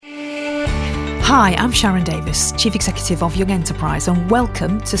Hi, I'm Sharon Davis, Chief Executive of Young Enterprise, and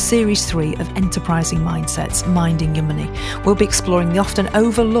welcome to Series 3 of Enterprising Mindsets, Minding Your Money. We'll be exploring the often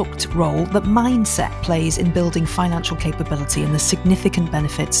overlooked role that mindset plays in building financial capability and the significant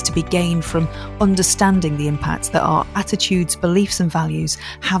benefits to be gained from understanding the impact that our attitudes, beliefs and values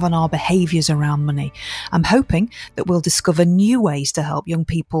have on our behaviours around money. I'm hoping that we'll discover new ways to help young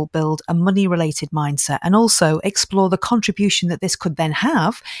people build a money-related mindset and also explore the contribution that this could then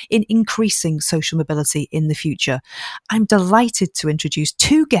have in increasing social mobility in the future. I'm delighted to introduce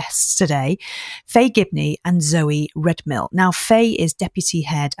two guests today, Faye Gibney and Zoe Redmill. Now, Faye is Deputy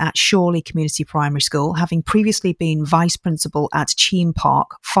Head at Shorley Community Primary School, having previously been Vice Principal at Cheam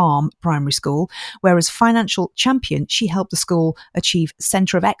Park Farm Primary School, where as Financial Champion, she helped the school achieve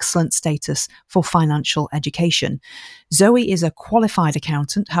Centre of Excellence status for financial education. Zoe is a qualified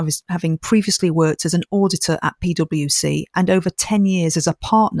accountant, having previously worked as an auditor at PwC and over 10 years as a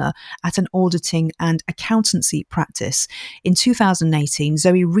partner at an auditing and accountancy practice. In 2018,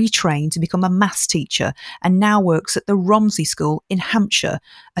 Zoe retrained to become a maths teacher and now works at the Romsey School in Hampshire,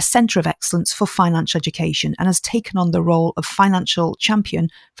 a centre of excellence for financial education, and has taken on the role of financial champion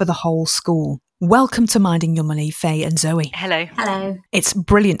for the whole school. Welcome to Minding Your Money, Faye and Zoe. Hello. Hello. It's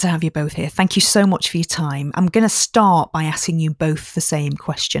brilliant to have you both here. Thank you so much for your time. I'm going to start by asking you both the same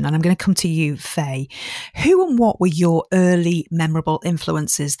question, and I'm going to come to you, Faye. Who and what were your early memorable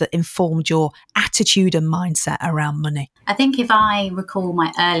influences that informed your attitude and mindset around money? I think if I recall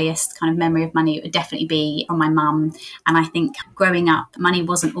my earliest kind of memory of money, it would definitely be from my mum. And I think growing up, money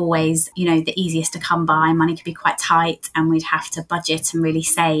wasn't always, the easiest to come by. Money could be quite tight and we'd have to budget and really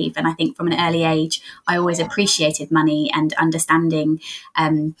save. And I think from an early age, I always appreciated money and understanding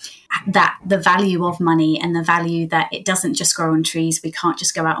that the value of money and the value that it doesn't just grow on trees. We can't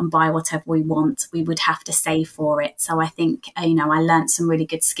just go out and buy whatever we want. We would have to save for it. So I think, I learned some really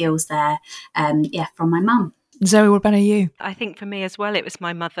good skills there, from my mum. Zoe, what about you? I think for me as well, it was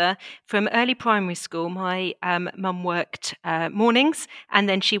my mother. From early primary school, my mum worked mornings and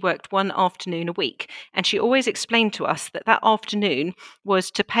then she worked one afternoon a week. And she always explained to us that afternoon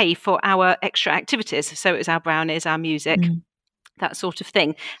was to pay for our extra activities. So it was our brownies, our music. That sort of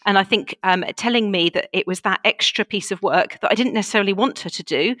thing. And I think telling me that it was that extra piece of work that I didn't necessarily want her to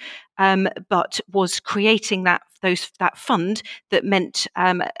do, but was creating that fund that meant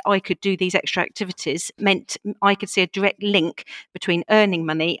I could do these extra activities, meant I could see a direct link between earning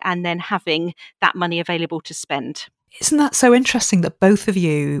money and then having that money available to spend. Isn't that so interesting that both of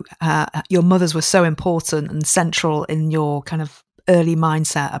you, your mothers were so important and central in your kind of early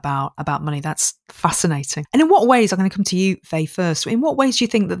mindset about money? That's fascinating. And in what ways, I'm going to come to you, Faye, first. In what ways do you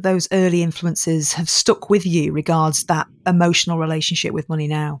think that those early influences have stuck with you regards that emotional relationship with money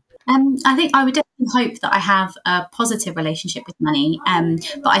now? I think I would definitely hope that I have a positive relationship with money,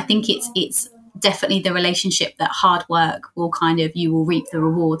 but I think it's definitely the relationship that hard work will you will reap the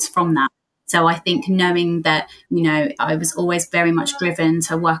rewards from that. So I think knowing that, I was always very much driven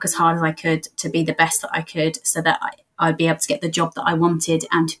to work as hard as I could to be the best that I could so that I'd be able to get the job that I wanted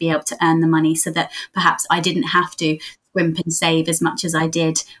and to be able to earn the money so that perhaps I didn't have to scrimp and save as much as I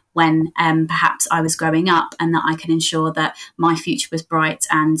did when perhaps I was growing up, and that I can ensure that my future was bright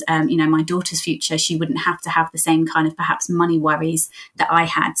and, my daughter's future, she wouldn't have to have the same kind of perhaps money worries that I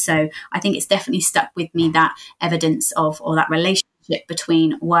had. So I think it's definitely stuck with me, that evidence of, or that relationship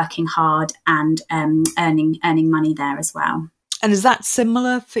between working hard and earning money there as well. And is that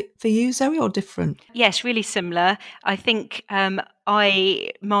similar for you, Zoe, or different? Yes, really similar. I think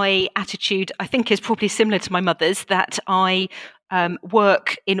my attitude, I think, is probably similar to my mother's, that I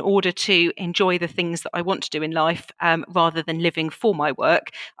work in order to enjoy the things that I want to do in life rather than living for my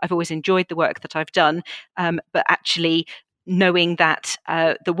work. I've always enjoyed the work that I've done, but actually knowing that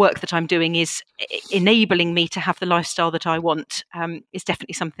the work that I'm doing is enabling me to have the lifestyle that I want is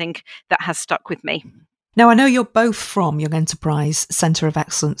definitely something that has stuck with me. Now, I know you're both from Young Enterprise Centre of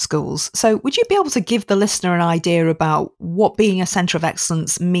Excellence schools. So would you be able to give the listener an idea about what being a Centre of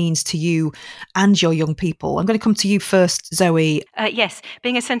Excellence means to you and your young people? I'm going to come to you first, Zoe. Yes,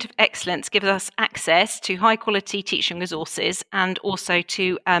 being a Centre of Excellence gives us access to high quality teaching resources and also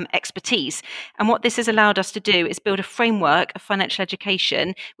to expertise. And what this has allowed us to do is build a framework of financial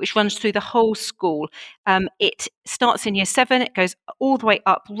education which runs through the whole school. It starts in year 7, it goes all the way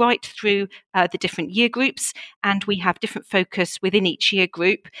up right through the different year groups, and we have different focus within each year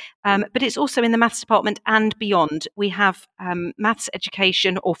group. But it's also in the maths department and beyond. We have maths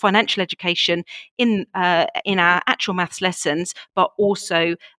education or financial education in our actual maths lessons, but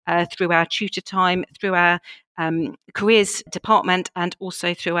also through our tutor time, through our careers department, and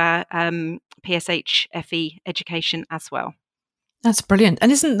also through our PSH FE education as well. That's brilliant.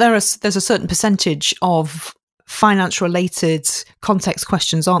 And isn't there's a certain percentage of finance related context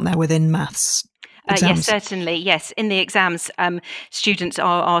questions, aren't there, within maths exams? Yes, certainly. Yes. In the exams, students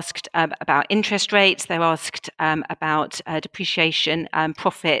are asked about interest rates. They're asked about depreciation,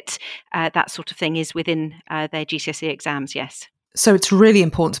 profit, that sort of thing is within their GCSE exams, yes. So it's really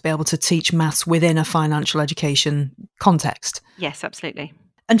important to be able to teach maths within a financial education context. Yes, absolutely.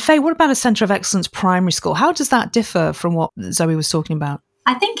 And Faye, what about a Centre of Excellence primary school? How does that differ from what Zoe was talking about?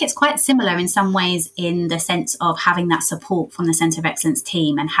 I think it's quite similar in some ways, in the sense of having that support from the Centre of Excellence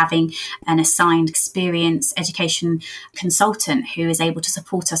team and having an assigned experienced education consultant who is able to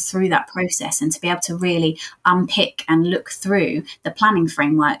support us through that process, and to be able to really unpick and look through the planning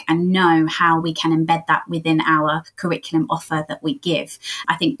framework and know how we can embed that within our curriculum offer that we give.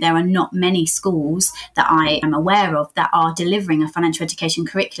 I think there are not many schools that I am aware of that are delivering a financial education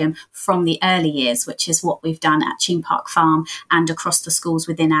curriculum from the early years, which is what we've done at Cheam Park Farm and across the schools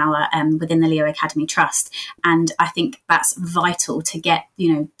within our within the Leo Academy Trust. And I think that's vital to get,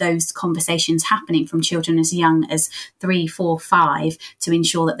 those conversations happening from children as young as 3, 4, 5, to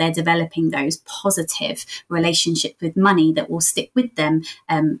ensure that they're developing those positive relationships with money that will stick with them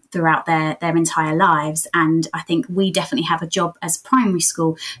throughout their entire lives. And I think we definitely have a job as primary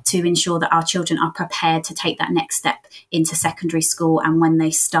school to ensure that our children are prepared to take that next step into secondary school, and when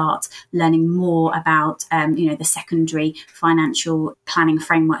they start learning more about the secondary financial planning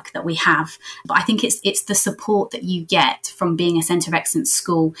framework that we have. But I think it's the support that you get from being a Centre of Excellence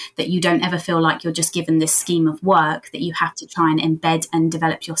school, that you don't ever feel like you're just given this scheme of work that you have to try and embed and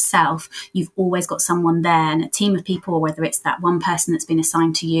develop yourself. You've always got someone there, and a team of people, whether it's that one person that's been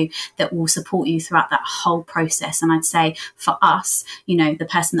assigned to you, that will support you throughout that whole process. And I'd say for us, the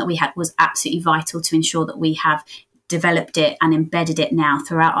person that we had was absolutely vital to ensure that we have developed it and embedded it now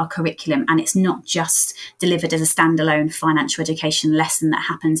throughout our curriculum. And it's not just delivered as a standalone financial education lesson that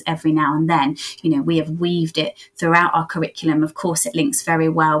happens every now and then. We have weaved it throughout our curriculum. Of course, it links very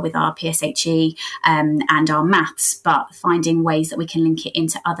well with our PSHE and our maths, but finding ways that we can link it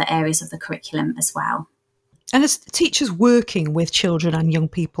into other areas of the curriculum as well. And as teachers working with children and young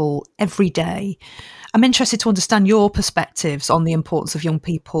people every day, I'm interested to understand your perspectives on the importance of young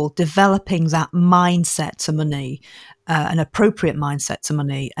people developing that mindset to money, an appropriate mindset to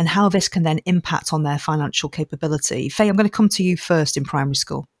money, and how this can then impact on their financial capability. Faye, I'm going to come to you first in primary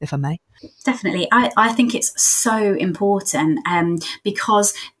school, if I may. Definitely. I think it's so important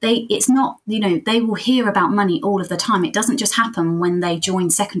because it's not, they will hear about money all of the time. It doesn't just happen when they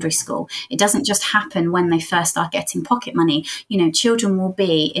join secondary school. It doesn't just happen when they first start getting pocket money. Children will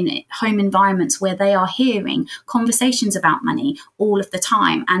be in home environments where they are hearing conversations about money all of the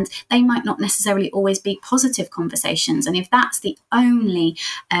time, and they might not necessarily always be positive conversations. And if that's the only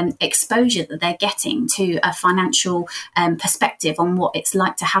exposure that they're getting to a financial perspective on what it's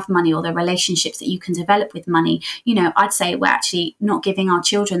like to have money, or the relationships that you can develop with money, I'd say we're actually not giving our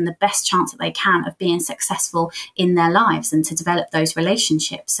children the best chance that they can of being successful in their lives and to develop those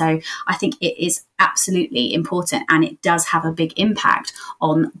relationships. So I think it is absolutely important, and it does have a big impact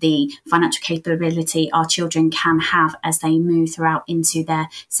on the financial capability our children can have as they move throughout into their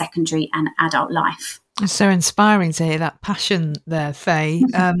secondary and adult life. It's so inspiring to hear that passion there, Faye.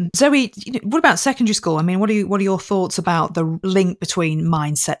 Zoe, what about secondary school? I mean, what are your thoughts about the link between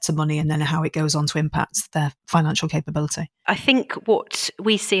mindset to money and then how it goes on to impact their financial capability? I think what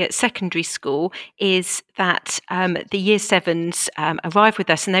we see at secondary school is that the year sevens arrive with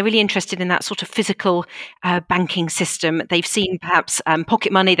us, and they're really interested in that sort of physical banking system. They've seen perhaps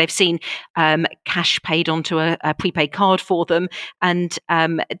pocket money, they've seen cash paid onto a prepaid card for them, and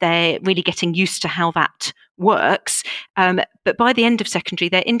they're really getting used to how that works. But by the end of secondary,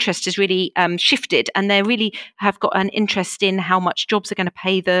 their interest has really shifted, and they really have got an interest in how much jobs are going to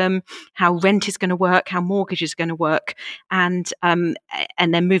pay them, how rent is going to work, how mortgage is going to work, and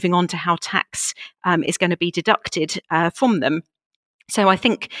then moving on to how tax is going to be deducted from them. So I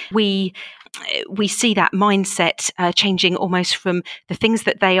think we see that mindset changing almost from the things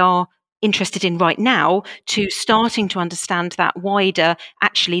that they are interested in right now to starting to understand that wider,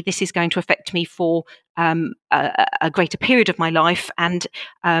 actually, this is going to affect me for a greater period of my life, and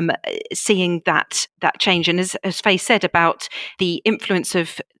seeing that change. And as Faye said about the influence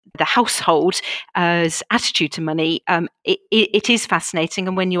of the household's attitude to money, it is fascinating.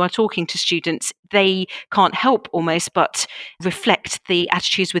 And when you are talking to students, they can't help almost but reflect the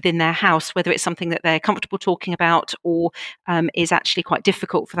attitudes within their house, whether it's something that they're comfortable talking about or is actually quite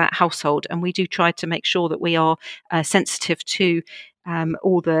difficult for that household. And we do try to make sure that we are sensitive to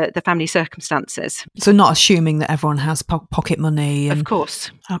all the family circumstances. So not assuming that everyone has pocket money. Of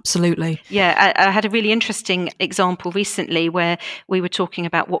course. Absolutely. Yeah, I had a really interesting example recently where we were talking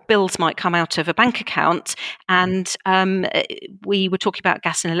about what bills might come out of a bank account, and we were talking about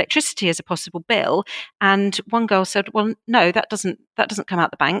gas and electricity as a possible bill. And one girl said, "Well, no, that doesn't come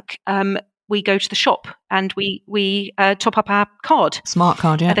out the bank. We go to the shop and we top up our card." Smart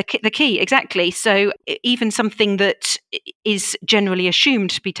card, yeah. The key, exactly. So even something that is generally assumed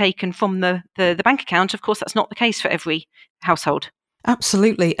to be taken from the bank account, of course, that's not the case for every household.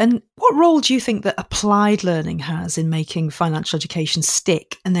 Absolutely. And what role do you think that applied learning has in making financial education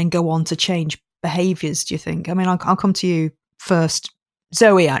stick and then go on to change behaviours, do you think? I mean, I'll come to you first.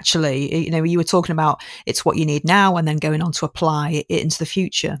 Zoe, actually, you were talking about it's what you need now and then going on to apply it into the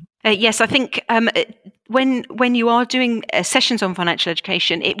future. Yes, I think when you are doing sessions on financial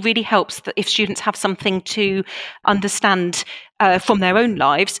education, it really helps that if students have something to understand from their own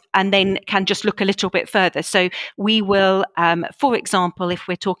lives and then can just look a little bit further. So we will, for example, if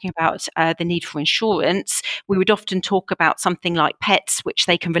we're talking about the need for insurance, we would often talk about something like pets, which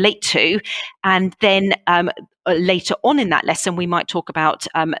they can relate to. And then later on in that lesson, we might talk about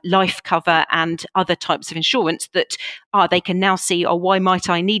life cover and other types of insurance that they can now see, why might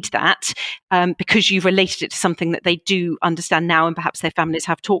I need that? Because you've related it to something that they do understand now and perhaps their families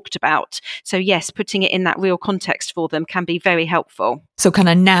have talked about. So yes, putting it in that real context for them can be very helpful. So kind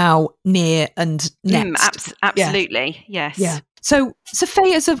of now, near and next. Absolutely, yes. Yeah. So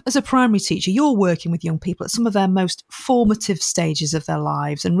Faye, as a primary teacher, you're working with young people at some of their most formative stages of their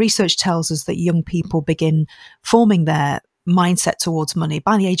lives. And research tells us that young people begin forming their mindset towards money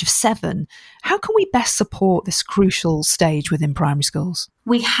by the age of 7. How can we best support this crucial stage within primary schools?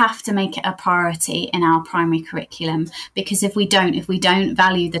 We have to make it a priority in our primary curriculum, because if we don't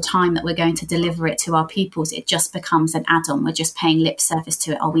value the time that we're going to deliver it to our pupils, it just becomes an add-on. We're just paying lip service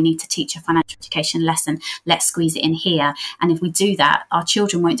to it. We need to teach a financial education lesson. Let's squeeze it in here. And if we do that, our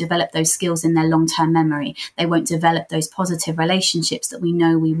children won't develop those skills in their long-term memory. They won't develop those positive relationships that we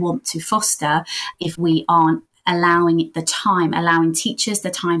know we want to foster if we aren't allowing teachers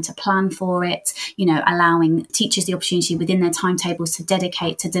the time to plan for it, allowing teachers the opportunity within their timetables to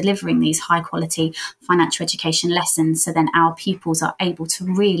dedicate to delivering these high quality financial education lessons. So then our pupils are able to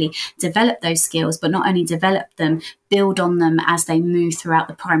really develop those skills, but not only develop them, build on them as they move throughout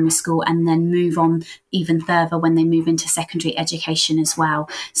the primary school and then move on even further when they move into secondary education as well.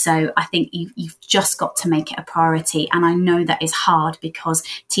 So I think you've just got to make it a priority. And I know that is hard because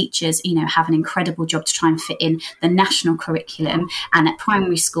teachers, have an incredible job to try and fit in the national curriculum. And at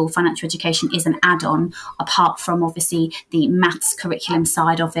primary school, financial education is an add-on, apart from obviously the maths curriculum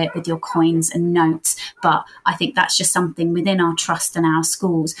side of it with your coins and notes. But I think that's just something within our trust and our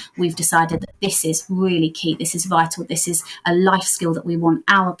schools. We've decided that this is really key. This is vital. This is a life skill that we want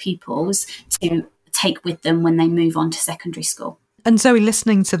our pupils to take with them when they move on to secondary school. And Zoe,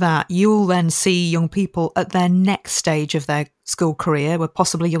 listening to that, you'll then see young people at their next stage of their school career, where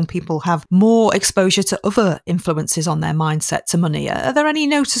possibly young people have more exposure to other influences on their mindset to money. Are there any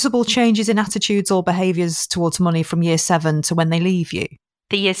noticeable changes in attitudes or behaviours towards money from year 7 to when they leave you?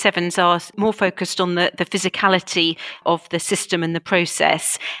 The year 7s are more focused on the physicality of the system and the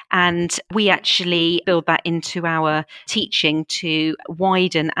process. And we actually build that into our teaching to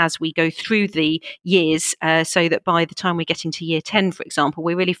widen as we go through the years, so that by the time we're getting to year 10, for example,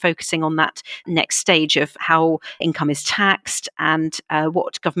 we're really focusing on that next stage of how income is taxed and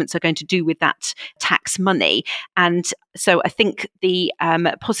what governments are going to do with that tax money. And so I think the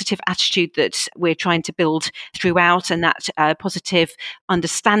positive attitude that we're trying to build throughout, and that positive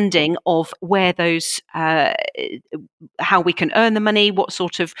understanding of where those, how we can earn the money, what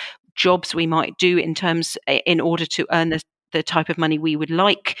sort of jobs we might do in order to earn the type of money we would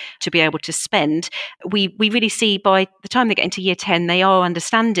like to be able to spend. We really see by the time they get into year 10, they are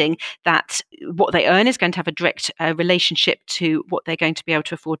understanding that what they earn is going to have a direct relationship to what they're going to be able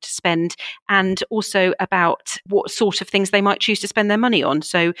to afford to spend, and also about what sort of things they might choose to spend their money on.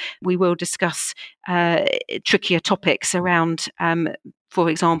 So we will discuss trickier topics around for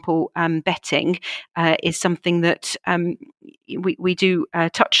example, betting is something that we do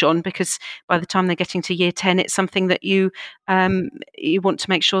touch on, because by the time they're getting to year 10, it's something that you want to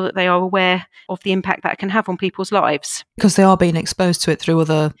make sure that they are aware of the impact that can have on people's lives. Because they are being exposed to it through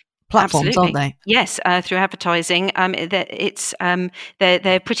other platforms, Absolutely. Aren't they? Yes, through advertising.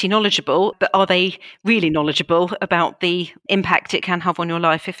 They're pretty knowledgeable, but are they really knowledgeable about the impact it can have on your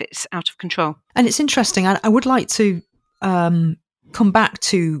life if it's out of control? And it's interesting. I would like to come back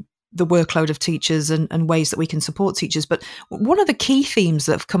to the workload of teachers and ways that we can support teachers. But one of the key themes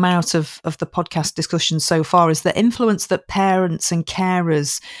that have come out of the podcast discussion so far is the influence that parents and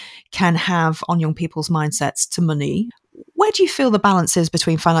carers can have on young people's mindsets to money. Where do you feel the balance is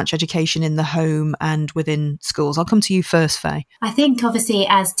between financial education in the home and within schools? I'll come to you first, Faye. I think obviously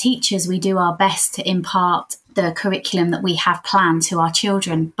as teachers, we do our best to impart the curriculum that we have planned to our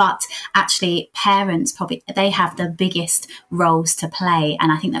children, but actually parents they have the biggest roles to play, and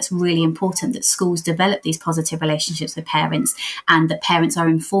I think that's really important that schools develop these positive relationships with parents, and that parents are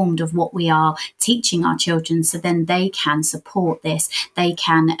informed of what we are teaching our children, so then they can support this, they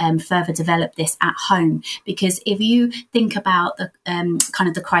can further develop this at home. Because if you think about the kind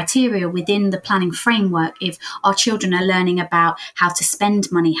of the criteria within the planning framework, if our children are learning about how to spend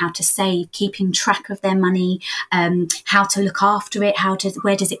money, how to save, keeping track of their money, how to look after it,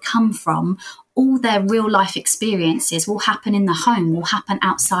 where does it come from, all their real life experiences will happen in the home, will happen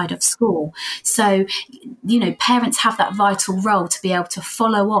outside of school. So, parents have that vital role to be able to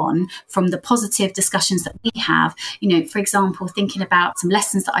follow on from the positive discussions that we have. For example, thinking about some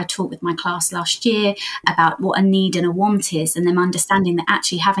lessons that I taught with my class last year about what a need and a want is, and them understanding that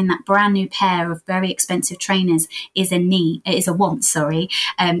actually having that brand new pair of very expensive trainers is a want.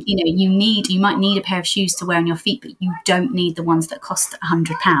 You might need a pair of shoes to wear on your feet, but you don't need the ones that cost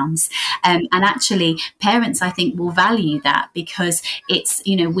 £100. And actually, parents, I think, will value that, because it's,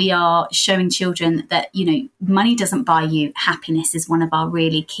 we are showing children that, money doesn't buy you happiness is one of our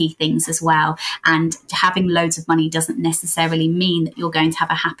really key things as well. And having loads of money doesn't necessarily mean that you're going to have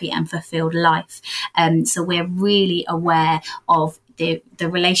a happy and fulfilled life. So we're really aware of the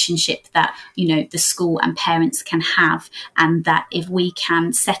relationship that, the school and parents can have, and that if we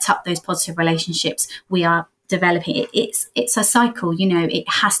can set up those positive relationships, we are developing it. It's a cycle, it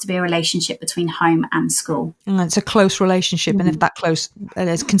has to be a relationship between home and school. And it's a close relationship. And if that close,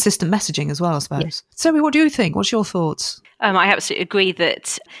 there's consistent messaging as well, I suppose. Yeah. Zoe, what do you think? What's your thoughts? I absolutely agree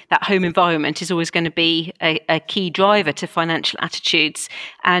that home environment is always going to be a key driver to financial attitudes.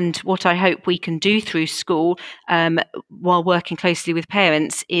 And what I hope we can do through school, while working closely with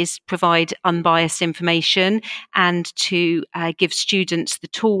parents, is provide unbiased information and to give students the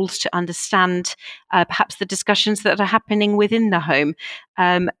tools to understand perhaps the discussions that are happening within the home.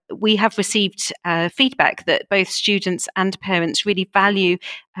 We have received feedback that both students and parents really value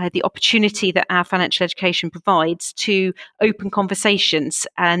the opportunity that our financial education provides to open conversations,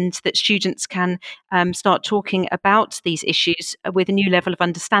 and that students can start talking about these issues with a new level of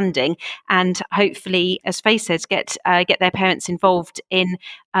understanding, and hopefully, as Faye says, get their parents involved in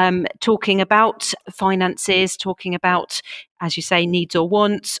talking about finances, talking about, as you say, needs or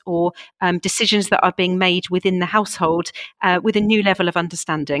wants, or decisions that are being made within the household with a new level of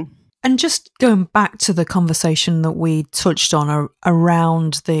understanding. And just going back to the conversation that we touched on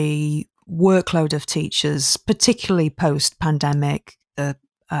around the workload of teachers, particularly post-pandemic, the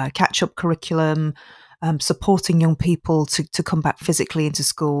catch-up curriculum, supporting young people to come back physically into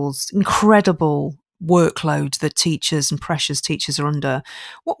schools, incredible workload that teachers and pressures teachers are under.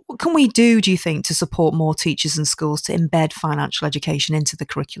 What can we do you think, to support more teachers and schools to embed financial education into the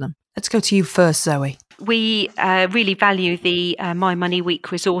curriculum? Let's go to you first, Zoe. We really value the My Money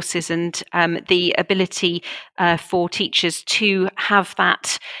Week resources and the ability for teachers to have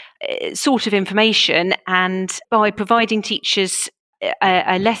that sort of information, and by providing teachers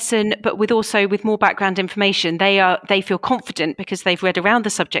a lesson, but with more background information, they feel confident because they've read around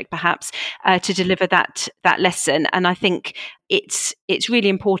the subject perhaps to deliver that lesson. And I think it's really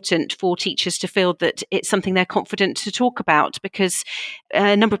important for teachers to feel that it's something they're confident to talk about, because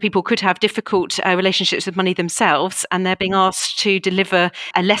a number of people could have difficult relationships with money themselves, and they're being asked to deliver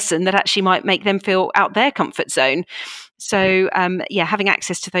a lesson that actually might make them feel out their comfort zone. So having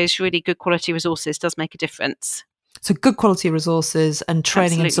access to those really good quality resources does make a difference. So good quality resources and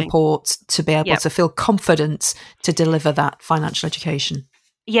training and support to be able to feel confident to deliver that financial education.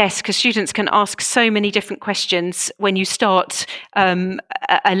 Yes, because students can ask so many different questions when you start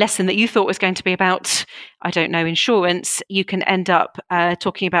a lesson that you thought was going to be about, insurance. You can end up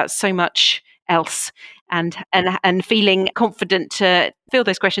talking about so much else, and feeling confident to field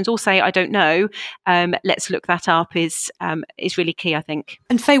those questions or say, I don't know, let's look that up is really key, I think.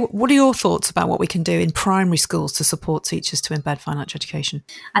 And Faye, what are your thoughts about what we can do in primary schools to support teachers to embed financial education?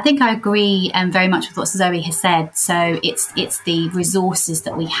 I think I agree very much with what Zoe has said. So it's the resources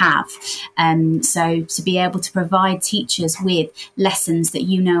that we have. So to be able to provide teachers with lessons that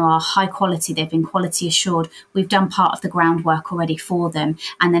are high quality, they've been quality assured, we've done part of the groundwork already for them.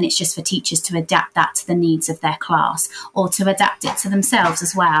 And then it's just for teachers to adapt that to the needs of their class, or to adapt it to themselves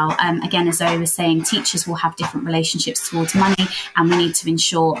as well. Again, as Zoe was saying, teachers will have different relationships towards money, and we need to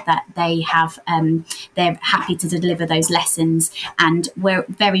ensure that they have they're happy to deliver those lessons, and we're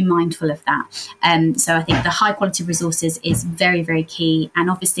very mindful of that. So I think the high quality resources is very, very key. And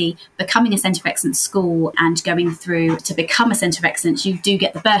obviously, becoming a Centre of Excellence school and going through to become a Centre of Excellence, you do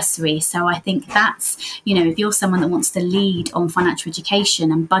get the bursary. So I think that's, if you're someone that wants to lead on financial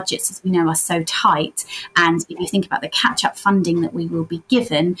education, and budgets, as we know, are so tight, and if you think about the catch-up funding that we will be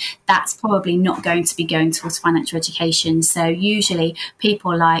given, that's probably not going to be going towards financial education. So usually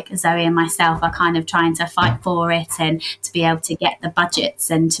people like Zoe and myself are kind of trying to fight for it, and to be able to get the budgets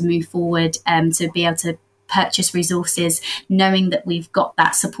and to move forward, to be able to purchase resources, knowing that we've got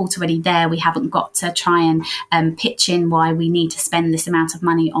that support already there. We haven't got to try and pitch in why we need to spend this amount of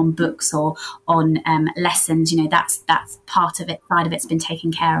money on books or on lessons. That's part of it, side of it's been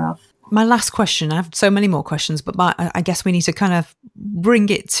taken care of. My last question, I have so many more questions, but I guess we need to kind of bring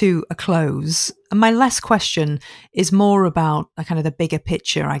it to a close. And my last question is more about kind of the bigger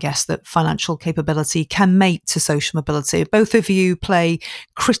picture, I guess, that financial capability can make to social mobility. Both of you play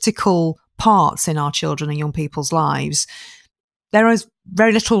critical parts in our children and young people's lives. There is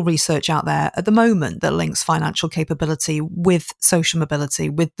very little research out there at the moment that links financial capability with social mobility,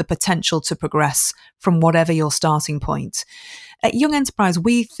 with the potential to progress from whatever your starting point. At Young Enterprise,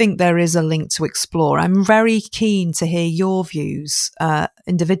 we think there is a link to explore. I'm very keen to hear your views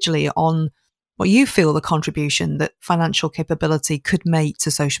individually on what you feel the contribution that financial capability could make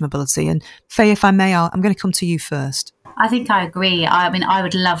to social mobility. And Faye, if I may, I'm going to come to you first. I think I agree. I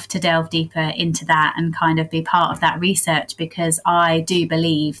would love to delve deeper into that and kind of be part of that research, because I do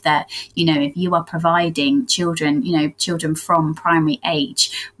believe that, if you are providing children from primary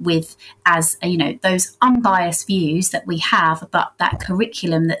age with, as those unbiased views that we have, but that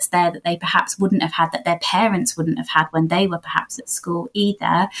curriculum that's there that they perhaps wouldn't have had, that their parents wouldn't have had when they were perhaps at school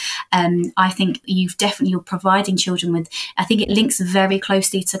either. I think you're providing children with, I think it links very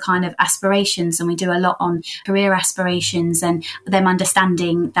closely to kind of aspirations, and we do a lot on career aspirations and them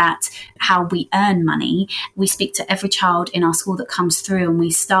understanding that how we earn money. We speak to every child in our school that comes through, and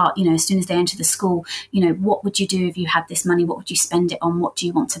we start, as soon as they enter the school, what would you do if you had this money? What would you spend it on? What do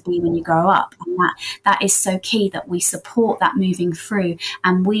you want to be when you grow up? And that is so key, that we support that moving through,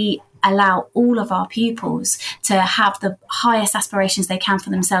 and we allow all of our pupils to have the highest aspirations they can for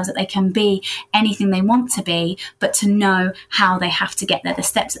themselves, that they can be anything they want to be, but to know how they have to get there, the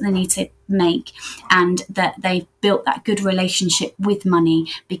steps that they need to make, and that they've built that good relationship with money,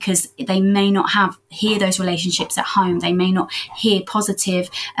 because they may not hear those relationships at home. They may not hear positive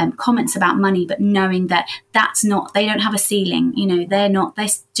comments about money, but knowing that they don't have a ceiling.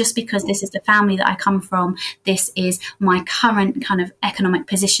 Just because this is the family that I come from, this is my current kind of economic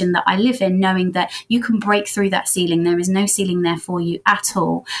position that I live in, knowing that you can break through that ceiling. There is no ceiling there for you at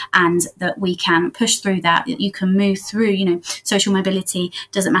all, and that we can push through that you can move through. Social mobility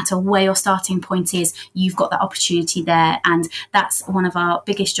doesn't matter where your starting point is, you've got that opportunity there. And that's one of our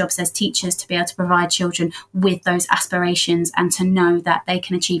biggest jobs as teachers, to be able to provide children with those aspirations, and to know that they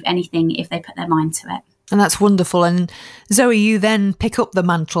can achieve anything if they put their mind to it. And that's wonderful. And Zoe, you then pick up the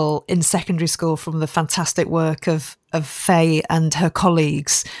mantle in secondary school from the fantastic work of Faye and her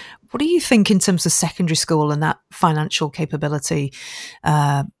colleagues. What do you think in terms of secondary school and that financial capability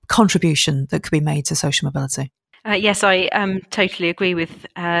contribution that could be made to social mobility? Yes, I totally agree with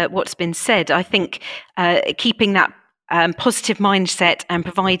what's been said. I think keeping that positive mindset and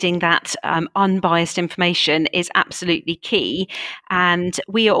providing that unbiased information is absolutely key. And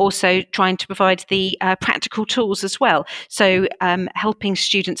we are also trying to provide the practical tools as well. So helping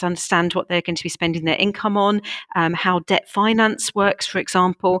students understand what they're going to be spending their income on, how debt finance works, for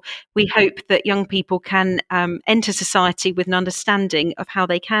example. We hope that young people can enter society with an understanding of how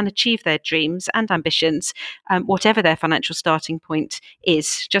they can achieve their dreams and ambitions, whatever their financial starting point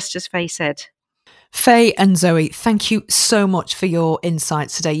is, just as Faye said. Faye and Zoe, thank you so much for your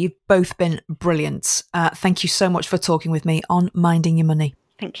insights today. You've both been brilliant. Thank you so much for talking with me on Minding Your Money.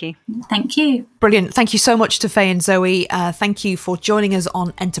 Thank you. Thank you. Brilliant. Thank you so much to Faye and Zoe. Thank you for joining us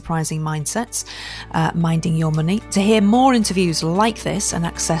on Enterprising Mindsets, Minding Your Money. To hear more interviews like this and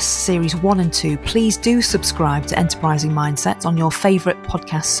access series 1 and 2, please do subscribe to Enterprising Mindsets on your favourite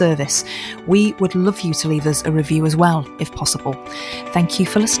podcast service. We would love you to leave us a review as well, if possible. Thank you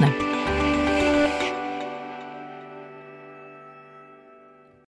for listening.